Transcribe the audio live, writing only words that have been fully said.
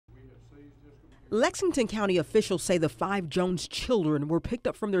Lexington County officials say the 5 Jones children were picked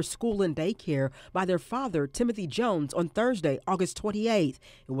up from their school and daycare by their father, Timothy Jones, on Thursday, August 28th.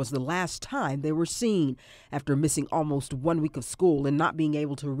 It was the last time they were seen. After missing almost 1 week of school and not being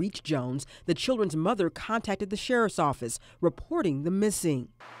able to reach Jones, the children's mother contacted the sheriff's office, reporting the missing.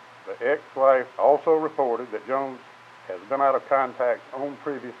 The ex-wife also reported that Jones has been out of contact on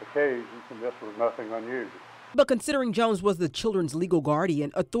previous occasions, and this was nothing unusual. But considering Jones was the children's legal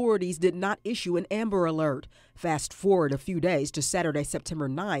guardian, authorities did not issue an Amber Alert. Fast forward a few days to Saturday, September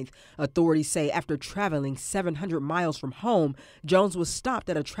 9th. Authorities say after traveling 700 miles from home, Jones was stopped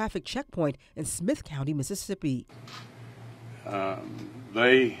at a traffic checkpoint in Smith County, Mississippi.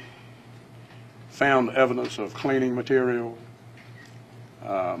 They found evidence of cleaning material,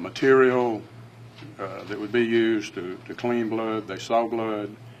 that would be used to clean blood. They saw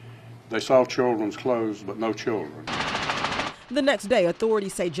blood. They saw children's clothes, but no children. The next day,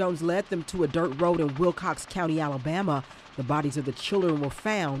 authorities say Jones led them to a dirt road in Wilcox County, Alabama. The bodies of the children were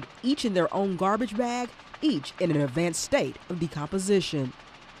found, each in their own garbage bag, each in an advanced state of decomposition.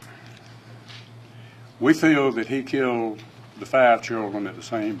 We feel that he killed the 5 children at the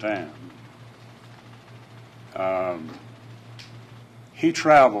same time. He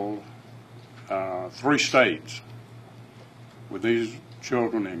traveled 3 states with these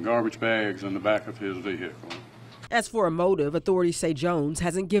children in garbage bags in the back of his vehicle. As for a motive, authorities say Jones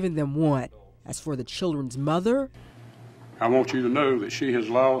hasn't given them one. As for the children's mother, I want you to know that she has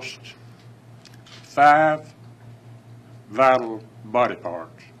lost 5 vital body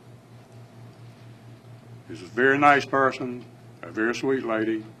parts. She's a very nice person, a very sweet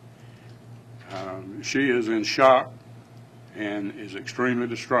lady. She is in shock and is extremely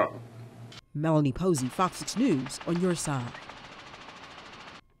distraught. Melanie, Posey, Fox 6 News, on your side.